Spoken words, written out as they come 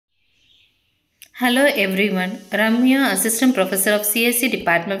Hello everyone, Ramya, Assistant Professor of CSC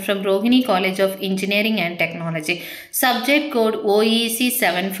Department from Rohini College of Engineering and Technology. Subject code OEC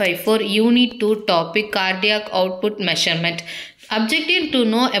 754, Unit 2, Topic Cardiac Output Measurement. Objective to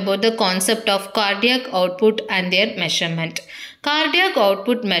know about the concept of cardiac output and their measurement. Cardiac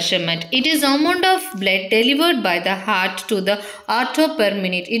output measurement. It is amount of blood delivered by the heart to the aorta per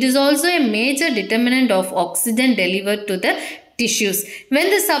minute. It is also a major determinant of oxygen delivered to the tissues when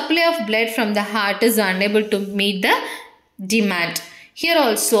the supply of blood from the heart is unable to meet the demand. Here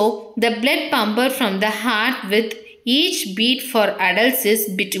also the blood pumped from the heart with each beat for adults is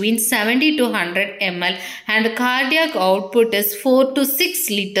between 70 to 100 ml and cardiac output is 4 to 6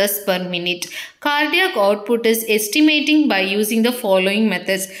 liters per minute. Cardiac output is estimating by using the following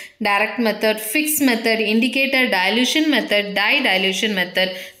methods: direct method, fixed method, indicator dilution method, dye dilution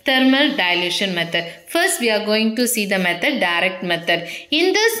method, thermal dilution method. First we are going to see the method direct method.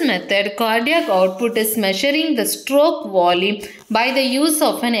 In this method, cardiac output is measuring the stroke volume by the use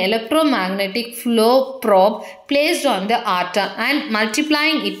of an electromagnetic flow probe placed on the aorta and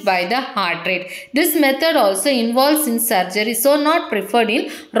multiplying it by the heart rate. This method also involves in surgery, so not preferred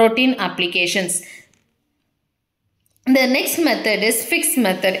in routine applications. The next method is fixed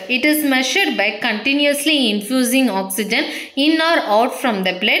method. It is measured by continuously infusing oxygen in or out from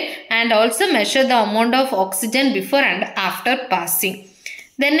the blood and also measure the amount of oxygen before and after passing.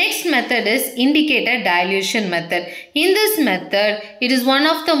 The next method is indicator dilution method. In this method, it is one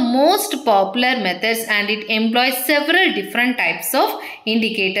of the most popular methods and it employs several different types of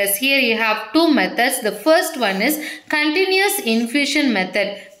indicators. Here you have two methods. The first one is continuous infusion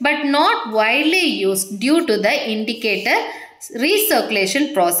method, but not widely used due to the indicator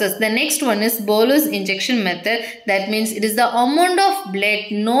recirculation process. The next one is bolus injection method. That means it is the amount of blood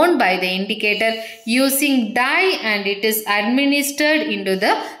known by the indicator using dye and it is administered into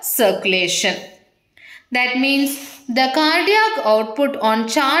the circulation. That means the cardiac output on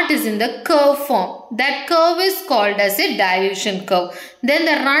chart is in the curve form. That curve is called as a dilution curve. Then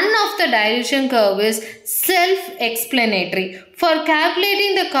the run of the dilution curve is self-explanatory. For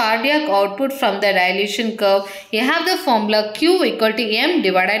calculating the cardiac output from the dilution curve, you have the formula Q equal to M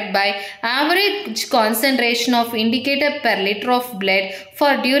divided by average concentration of indicator per liter of blood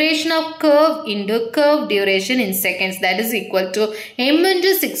for duration of curve into curve duration in seconds. That is equal to M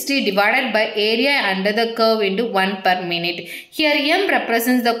into 60 divided by area under the curve into 1 per minute. Here M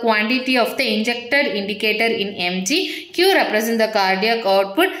represents the quantity of the injected indicator in mg, Q represents the cardiac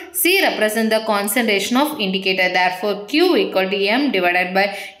output, C represents the concentration of indicator. Therefore, Q equal to M divided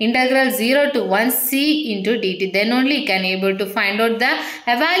by integral 0 to 1 C into dt. Then only you can able to find out the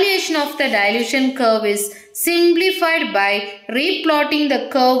evaluation of the dilution curve is simplified by replotting the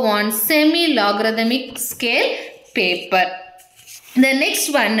curve on semi-logarithmic scale paper. The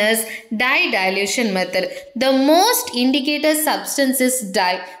next one is dye dilution method. The most indicator substance is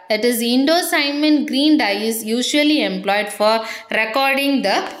dye. That is, indocyanine green dye is usually employed for recording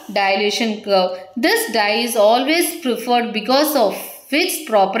the dilution curve. This dye is always preferred because of its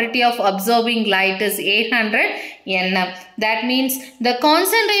property of absorbing light is 800 nm. That means the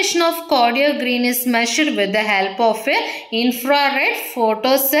concentration of cordial green is measured with the help of an infrared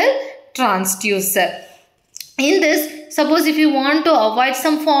photocell transducer. In this, suppose if you want to avoid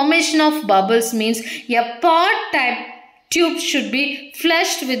some formation of bubbles, means a pot type tube should be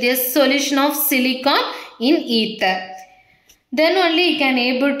flushed with a solution of silicon in ether. Then only you can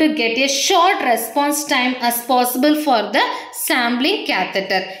able to get a short response time as possible for the sampling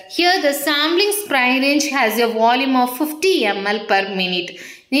catheter. Here the sampling spray range has a volume of 50 ml per minute.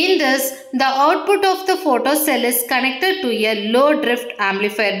 In this, the output of the photocell is connected to a low drift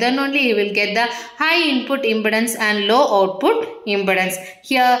amplifier. Then only you will get the high input impedance and low output impedance.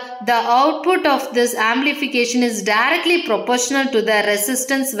 Here, the output of this amplification is directly proportional to the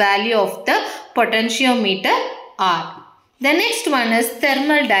resistance value of the potentiometer R. The next one is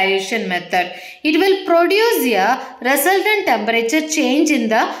thermal dilution method. It will produce a resultant temperature change in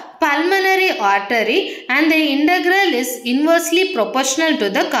the pulmonary artery and the integral is inversely proportional to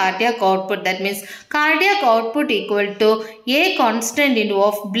the cardiac output. That means cardiac output equal to A constant into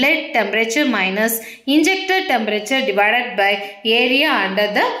of blood temperature minus injected temperature divided by area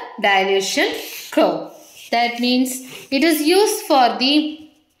under the dilution curve. That means it is used for the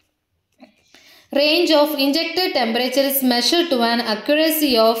range of injected temperature is measured to an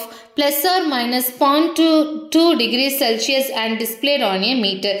accuracy of plus or minus 0.2 degrees Celsius and displayed on a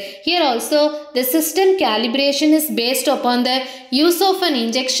meter. Here also the system calibration is based upon the use of an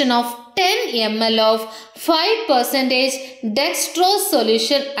injection of 10 ml of 5% dextrose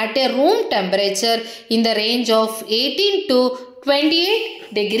solution at a room temperature in the range of 18 to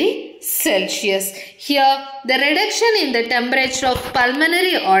 28 degree Celsius. Here, the reduction in the temperature of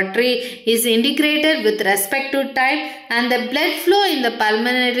pulmonary artery is integrated with respect to time, and the blood flow in the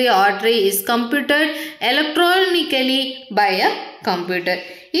pulmonary artery is computed electronically by a computer.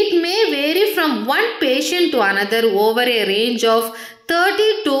 It may vary from one patient to another over a range of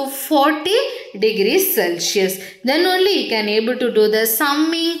 30 to 40 degrees Celsius. Then only you can able to do the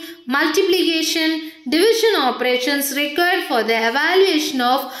summing, multiplication, division operations required for the evaluation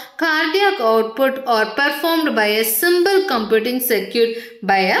of cardiac output are performed by a simple computing circuit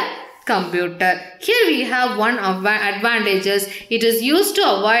by a computer. Here we have one advantages. It is used to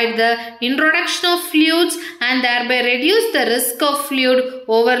avoid the introduction of fluids and thereby reduce the risk of fluid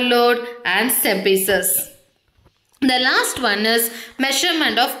overload and sepsis. The last one is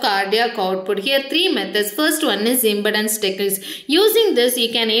measurement of cardiac output. Here three methods. First one is impedance techniques. Using this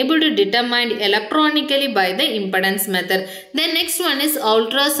you can able to determine electronically by the impedance method. The next one is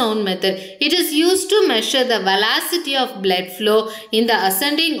ultrasound method. It is used to measure the velocity of blood flow in the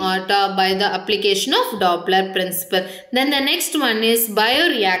ascending aorta by the application of Doppler principle. Then the next one is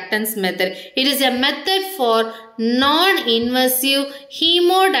bioreactance method. It is a method for non-invasive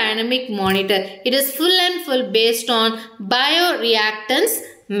hemodynamic monitor. It is full and full based on bioreactance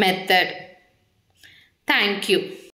method. Thank you.